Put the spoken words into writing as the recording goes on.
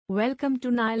Welcome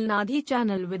to Nile Nadhi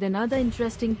channel with another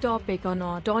interesting topic on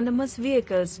autonomous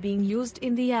vehicles being used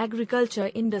in the agriculture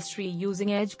industry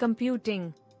using edge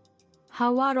computing.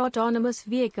 How are autonomous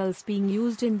vehicles being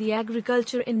used in the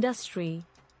agriculture industry?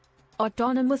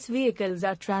 Autonomous vehicles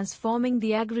are transforming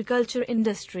the agriculture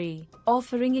industry,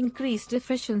 offering increased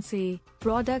efficiency,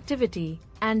 productivity,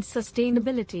 and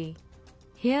sustainability.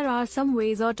 Here are some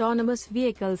ways autonomous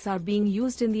vehicles are being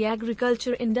used in the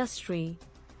agriculture industry.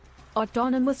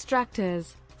 Autonomous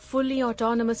tractors. Fully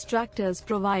autonomous tractors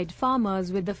provide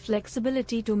farmers with the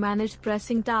flexibility to manage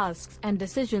pressing tasks and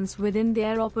decisions within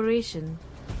their operation.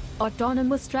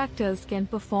 Autonomous tractors can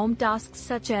perform tasks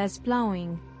such as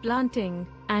plowing, planting,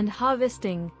 and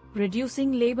harvesting,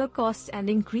 reducing labor costs and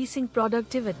increasing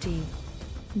productivity.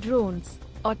 Drones.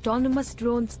 Autonomous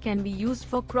drones can be used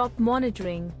for crop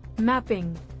monitoring,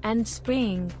 mapping, and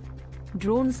spraying.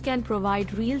 Drones can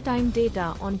provide real-time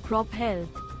data on crop health,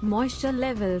 moisture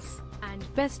levels, and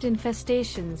pest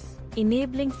infestations,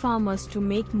 enabling farmers to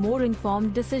make more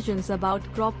informed decisions about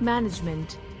crop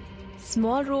management.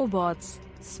 Small robots.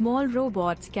 Small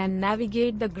robots can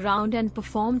navigate the ground and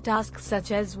perform tasks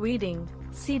such as weeding,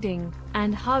 seeding,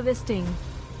 and harvesting.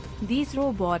 These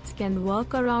robots can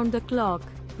work around the clock,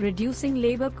 reducing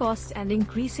labor costs and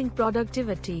increasing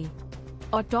productivity.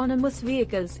 Autonomous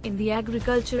vehicles in the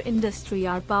agriculture industry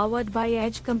are powered by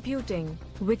edge computing,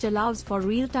 which allows for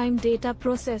real-time data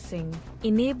processing,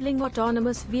 enabling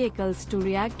autonomous vehicles to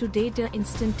react to data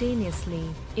instantaneously,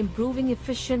 improving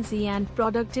efficiency and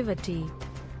productivity.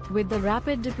 With the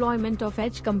rapid deployment of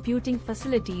edge computing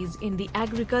facilities in the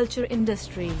agriculture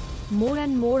industry, more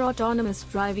and more autonomous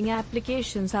driving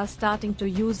applications are starting to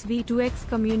use V2X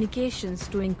communications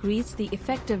to increase the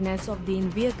effectiveness of the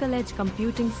in-vehicle edge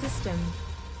computing system.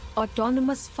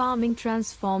 Autonomous farming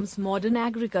transforms modern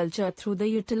agriculture through the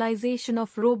utilization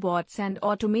of robots and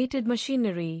automated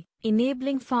machinery,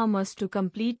 enabling farmers to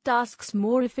complete tasks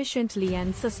more efficiently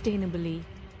and sustainably.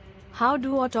 How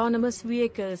do autonomous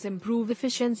vehicles improve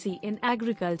efficiency in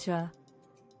agriculture?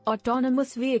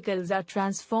 Autonomous vehicles are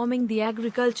transforming the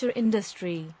agriculture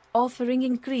industry, offering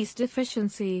increased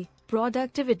efficiency,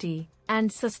 productivity, and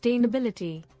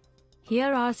sustainability.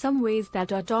 Here are some ways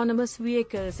that autonomous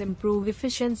vehicles improve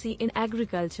efficiency in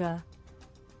agriculture.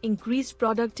 Increased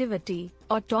productivity.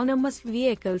 Autonomous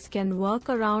vehicles can work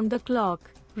around the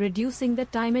clock, reducing the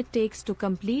time it takes to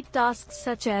complete tasks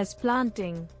such as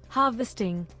planting,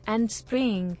 harvesting, and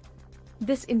spraying.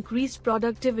 This increased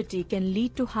productivity can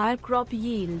lead to higher crop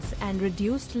yields and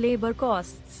reduced labor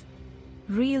costs.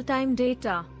 Real-time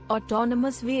data.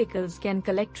 Autonomous vehicles can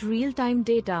collect real-time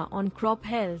data on crop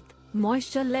health,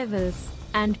 moisture levels,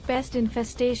 and pest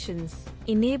infestations,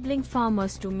 enabling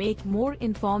farmers to make more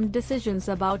informed decisions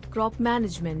about crop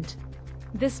management.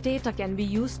 This data can be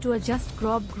used to adjust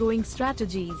crop growing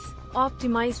strategies,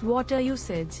 optimize water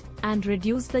usage, and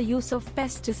reduce the use of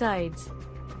pesticides.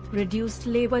 Reduced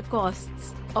labor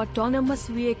costs. Autonomous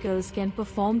vehicles can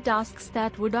perform tasks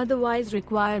that would otherwise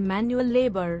require manual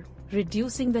labor,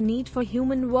 reducing the need for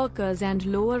human workers and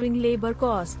lowering labor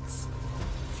costs.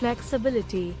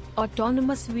 Flexibility.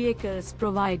 Autonomous vehicles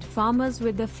provide farmers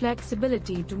with the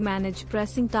flexibility to manage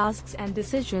pressing tasks and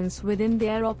decisions within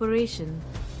their operation.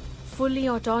 Fully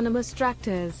autonomous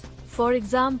tractors, for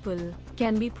example,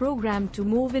 can be programmed to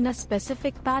move in a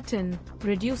specific pattern,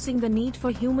 reducing the need for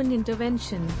human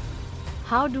intervention.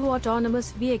 How do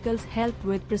autonomous vehicles help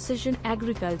with precision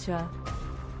agriculture?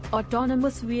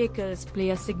 Autonomous vehicles play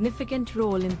a significant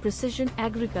role in precision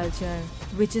agriculture,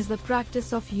 which is the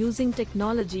practice of using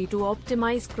technology to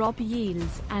optimize crop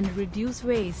yields and reduce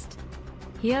waste.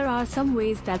 Here are some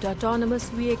ways that autonomous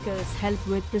vehicles help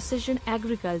with precision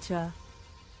agriculture.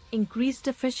 Increased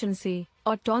efficiency.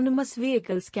 Autonomous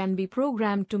vehicles can be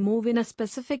programmed to move in a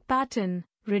specific pattern,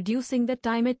 reducing the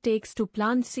time it takes to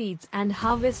plant seeds and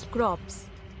harvest crops.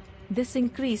 This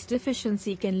increased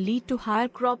efficiency can lead to higher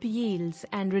crop yields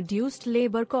and reduced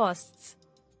labor costs.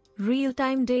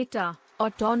 Real-time data.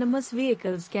 Autonomous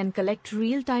vehicles can collect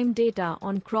real-time data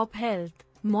on crop health,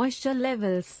 moisture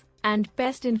levels, and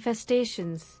pest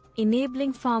infestations,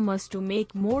 enabling farmers to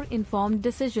make more informed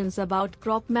decisions about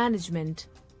crop management.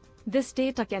 This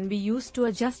data can be used to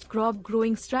adjust crop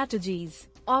growing strategies,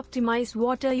 optimize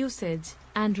water usage,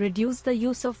 and reduce the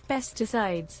use of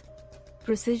pesticides.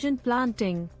 Precision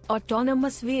planting.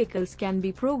 Autonomous vehicles can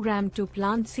be programmed to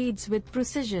plant seeds with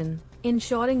precision,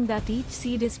 ensuring that each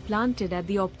seed is planted at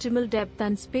the optimal depth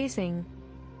and spacing.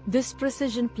 This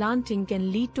precision planting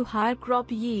can lead to higher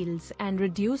crop yields and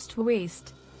reduced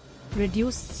waste.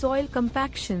 Reduced soil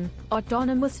compaction.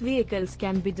 Autonomous vehicles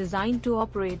can be designed to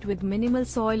operate with minimal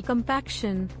soil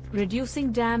compaction,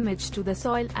 reducing damage to the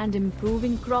soil and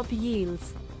improving crop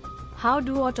yields. How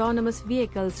do autonomous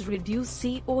vehicles reduce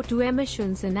CO2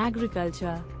 emissions in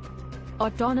agriculture?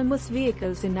 Autonomous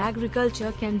vehicles in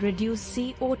agriculture can reduce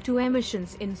CO2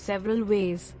 emissions in several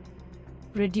ways.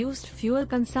 Reduced fuel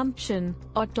consumption.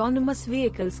 Autonomous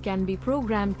vehicles can be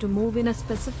programmed to move in a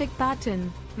specific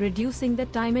pattern, reducing the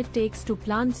time it takes to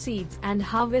plant seeds and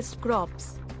harvest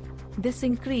crops. This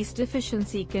increased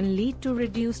efficiency can lead to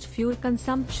reduced fuel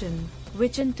consumption,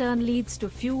 which in turn leads to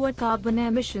fewer carbon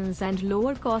emissions and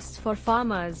lower costs for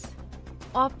farmers.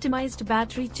 Optimized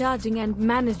battery charging and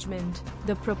management.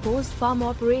 The proposed farm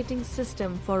operating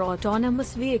system for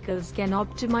autonomous vehicles can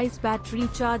optimize battery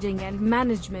charging and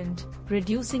management,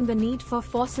 reducing the need for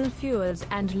fossil fuels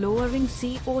and lowering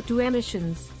CO2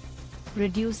 emissions.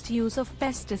 Reduced use of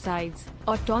pesticides.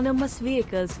 Autonomous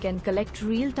vehicles can collect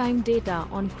real-time data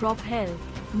on crop health,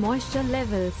 moisture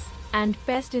levels, and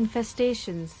pest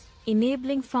infestations,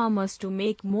 enabling farmers to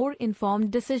make more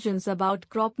informed decisions about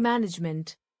crop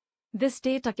management. This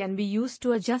data can be used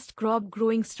to adjust crop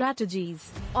growing strategies,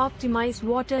 optimize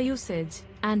water usage,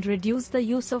 and reduce the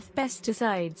use of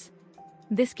pesticides.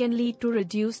 This can lead to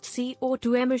reduced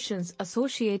CO2 emissions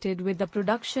associated with the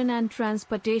production and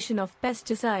transportation of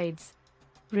pesticides.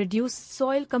 Reduced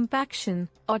soil compaction.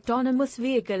 Autonomous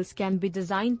vehicles can be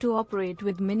designed to operate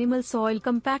with minimal soil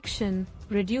compaction,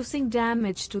 reducing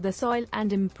damage to the soil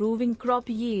and improving crop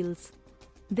yields.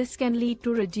 This can lead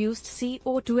to reduced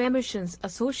CO2 emissions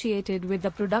associated with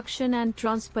the production and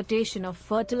transportation of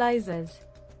fertilizers.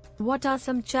 What are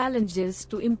some challenges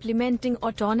to implementing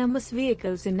autonomous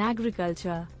vehicles in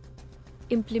agriculture?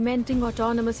 Implementing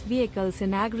autonomous vehicles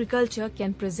in agriculture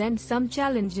can present some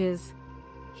challenges.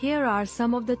 Here are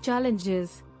some of the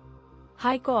challenges.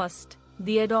 High cost.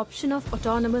 The adoption of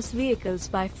autonomous vehicles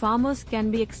by farmers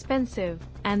can be expensive,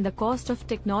 and the cost of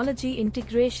technology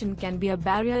integration can be a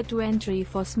barrier to entry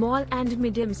for small and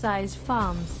medium-sized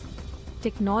farms.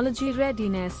 Technology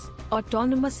readiness.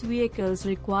 Autonomous vehicles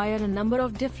require a number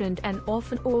of different and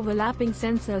often overlapping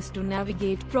sensors to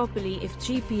navigate properly if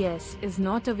GPS is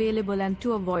not available and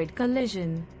to avoid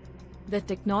collision. The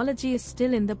technology is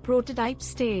still in the prototype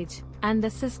stage, and the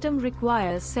system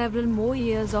requires several more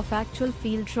years of actual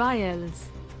field trials.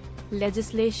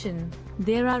 Legislation.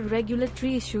 There are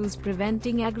regulatory issues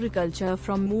preventing agriculture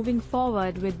from moving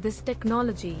forward with this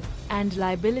technology, and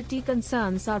liability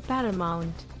concerns are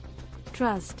paramount.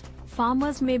 Trust.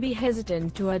 Farmers may be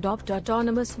hesitant to adopt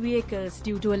autonomous vehicles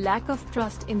due to a lack of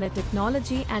trust in the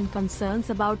technology and concerns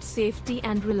about safety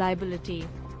and reliability.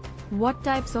 What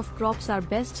types of crops are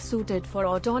best suited for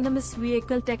autonomous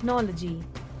vehicle technology?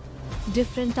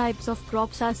 Different types of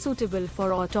crops are suitable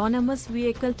for autonomous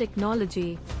vehicle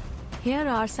technology. Here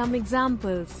are some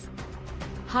examples.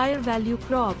 Higher value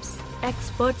crops.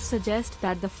 Experts suggest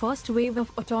that the first wave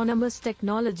of autonomous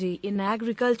technology in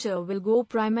agriculture will go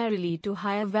primarily to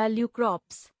higher value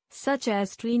crops, such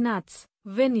as tree nuts,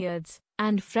 vineyards,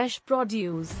 and fresh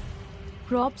produce.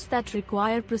 Crops that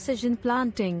require precision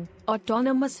planting.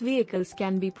 Autonomous vehicles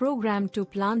can be programmed to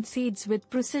plant seeds with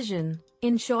precision,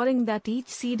 ensuring that each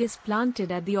seed is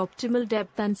planted at the optimal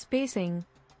depth and spacing.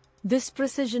 This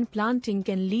precision planting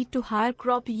can lead to higher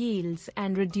crop yields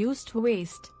and reduced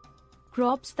waste.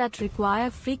 Crops that require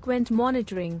frequent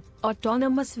monitoring.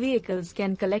 Autonomous vehicles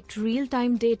can collect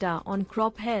real-time data on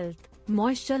crop health,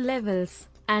 moisture levels,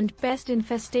 and pest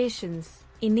infestations,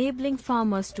 enabling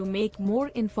farmers to make more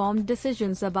informed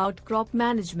decisions about crop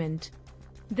management.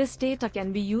 This data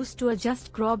can be used to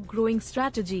adjust crop growing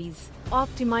strategies,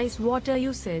 optimize water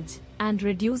usage, and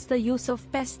reduce the use of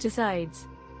pesticides.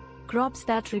 Crops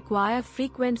that require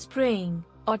frequent spraying.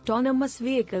 Autonomous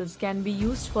vehicles can be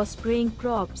used for spraying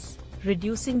crops,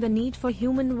 reducing the need for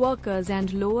human workers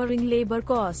and lowering labor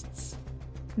costs.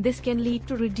 This can lead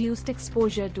to reduced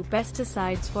exposure to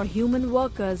pesticides for human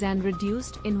workers and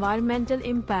reduced environmental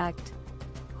impact.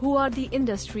 Who are the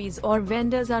industries or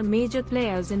vendors are major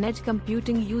players in edge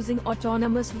computing using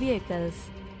autonomous vehicles?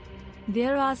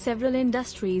 There are several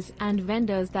industries and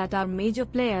vendors that are major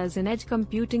players in edge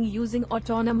computing using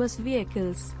autonomous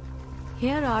vehicles.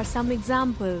 Here are some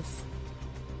examples.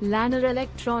 Lanner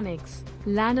Electronics.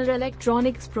 Lanner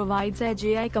Electronics provides edge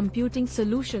AI computing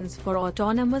solutions for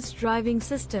autonomous driving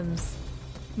systems.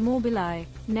 Mobileye,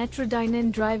 Netrodyne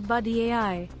and DriveBuddy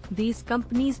AI. These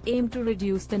companies aim to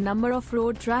reduce the number of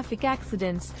road traffic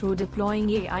accidents through deploying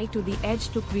AI to the edge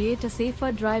to create a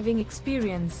safer driving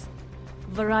experience.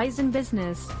 Verizon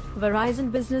Business.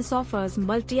 Verizon Business offers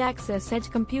multi-access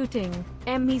edge computing,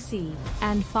 MEC,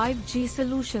 and 5G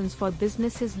solutions for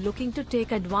businesses looking to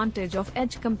take advantage of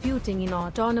edge computing in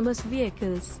autonomous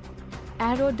vehicles.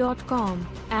 Arrow.com.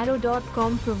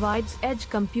 Arrow.com provides edge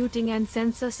computing and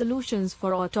sensor solutions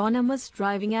for autonomous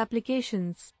driving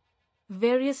applications.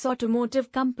 Various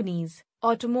automotive companies.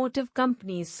 Automotive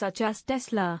companies such as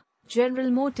Tesla,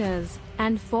 General Motors,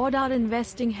 and Ford are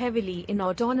investing heavily in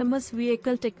autonomous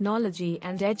vehicle technology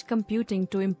and edge computing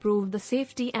to improve the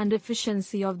safety and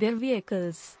efficiency of their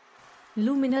vehicles.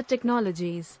 Lumina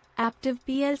Technologies, Aptiv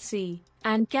plc,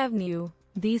 and Cavenue.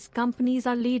 These companies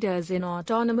are leaders in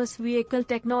autonomous vehicle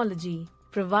technology,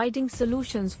 providing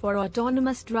solutions for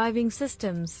autonomous driving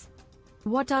systems.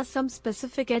 What are some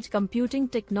specific edge computing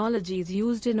technologies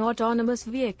used in autonomous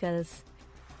vehicles?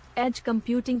 Edge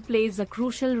computing plays a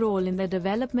crucial role in the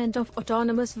development of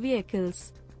autonomous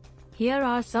vehicles. Here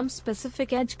are some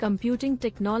specific edge computing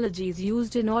technologies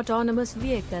used in autonomous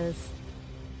vehicles.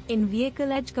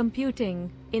 In-vehicle edge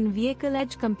computing. In-vehicle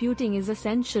edge computing is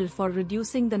essential for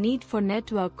reducing the need for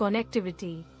network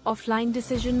connectivity, offline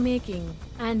decision-making,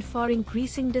 and for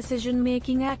increasing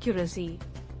decision-making accuracy.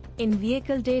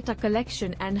 In-vehicle data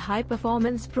collection and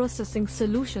high-performance processing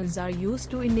solutions are used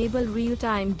to enable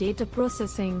real-time data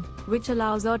processing, which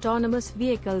allows autonomous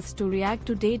vehicles to react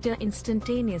to data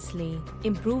instantaneously,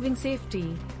 improving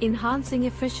safety, enhancing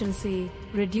efficiency,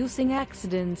 reducing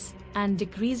accidents, and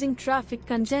decreasing traffic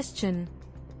congestion.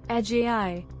 Edge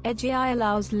AI. Edge AI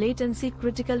allows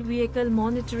latency-critical vehicle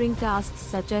monitoring tasks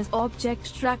such as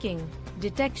object tracking,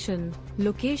 detection,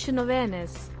 location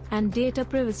awareness, and data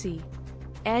privacy.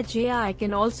 Edge AI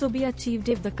can also be achieved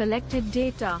if the collected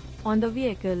data on the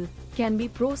vehicle can be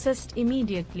processed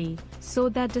immediately, so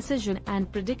that decision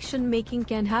and prediction making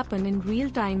can happen in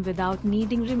real time without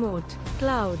needing remote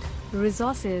cloud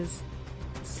resources.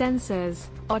 Sensors.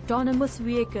 Autonomous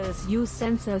vehicles use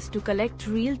sensors to collect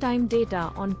real-time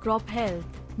data on crop health,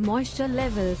 moisture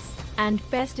levels, and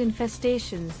pest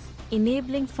infestations,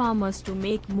 enabling farmers to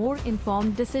make more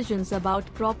informed decisions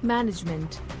about crop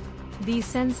management.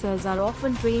 These sensors are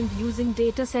often trained using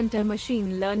data center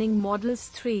machine learning models.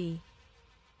 3.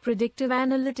 Predictive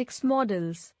analytics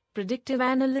models. Predictive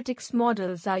analytics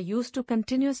models are used to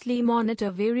continuously monitor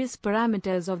various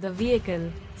parameters of the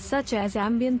vehicle, such as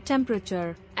ambient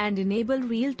temperature, and enable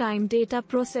real-time data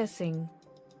processing.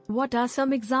 What are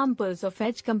some examples of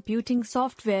edge computing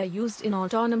software used in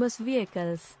autonomous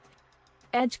vehicles?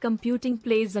 Edge computing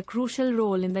plays a crucial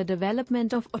role in the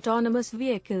development of autonomous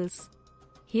vehicles.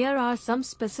 Here are some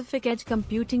specific edge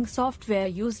computing software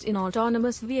used in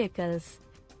autonomous vehicles.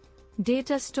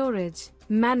 Data storage,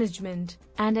 management,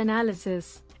 and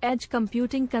analysis. Edge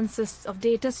computing consists of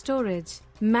data storage,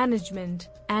 management,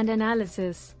 and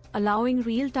analysis, allowing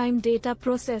real-time data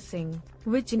processing,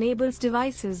 which enables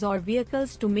devices or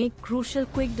vehicles to make crucial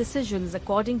quick decisions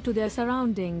according to their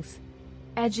surroundings.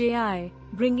 Edge AI.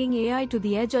 Bringing AI to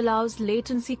the edge allows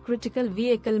latency-critical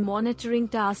vehicle monitoring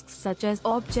tasks such as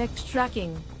object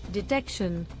tracking,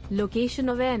 detection, location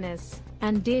awareness,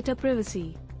 and data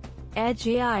privacy. Edge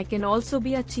AI can also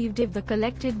be achieved if the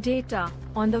collected data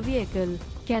on the vehicle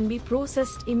can be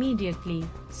processed immediately,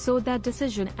 so that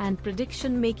decision and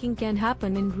prediction making can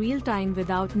happen in real time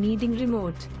without needing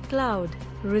remote cloud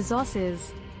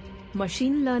resources.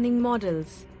 Machine learning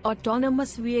models.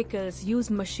 Autonomous vehicles use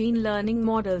machine learning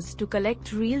models to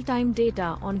collect real-time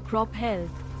data on crop health,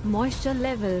 moisture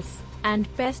levels, and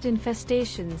pest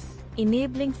infestations,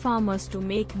 enabling farmers to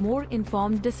make more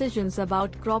informed decisions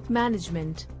about crop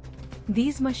management.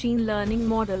 These machine learning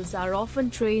models are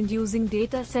often trained using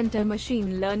data center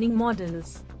machine learning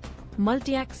models.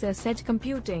 Multi-access edge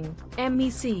computing,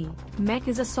 MEC. MEC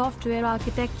is a software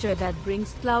architecture that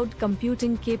brings cloud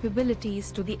computing capabilities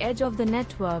to the edge of the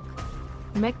network.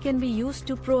 MEC can be used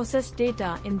to process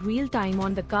data in real time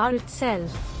on the car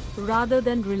itself, rather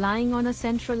than relying on a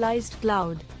centralized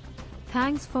cloud.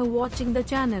 Thanks for watching the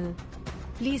channel.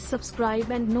 Please subscribe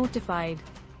and notified.